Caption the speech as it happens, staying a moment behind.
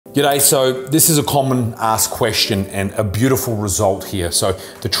G'day, so this is a common asked question and a beautiful result here. So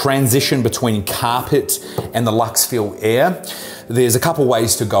the transition between carpet and the Luxfeel Air, there's a couple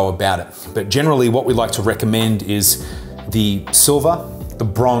ways to go about it. But generally what we like to recommend is the silver, the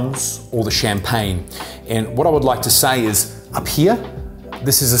bronze, or the champagne. And what I would like to say is up here,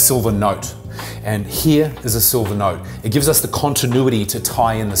 this is a silver note. And here is a silver note. It gives us the continuity to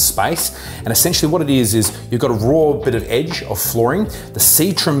tie in the space. And essentially what it is you've got a raw bit of edge of flooring, the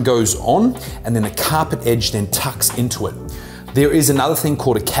C-trim goes on, and then the carpet edge then tucks into it. There is another thing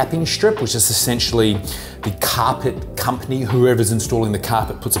called a capping strip, which is essentially the carpet company, whoever's installing the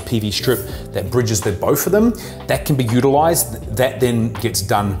carpet puts a PV strip that bridges the both of them. That can be utilized. That then gets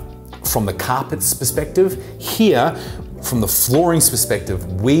done from the carpet's perspective. Here, from the flooring's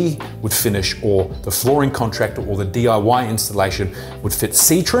perspective, we would finish, or the flooring contractor or the DIY installation would fit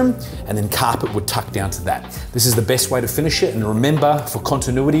C-trim, and then carpet would tuck down to that. This is the best way to finish it, and remember, for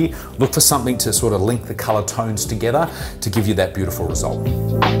continuity, look for something to sort of link the color tones together to give you that beautiful result.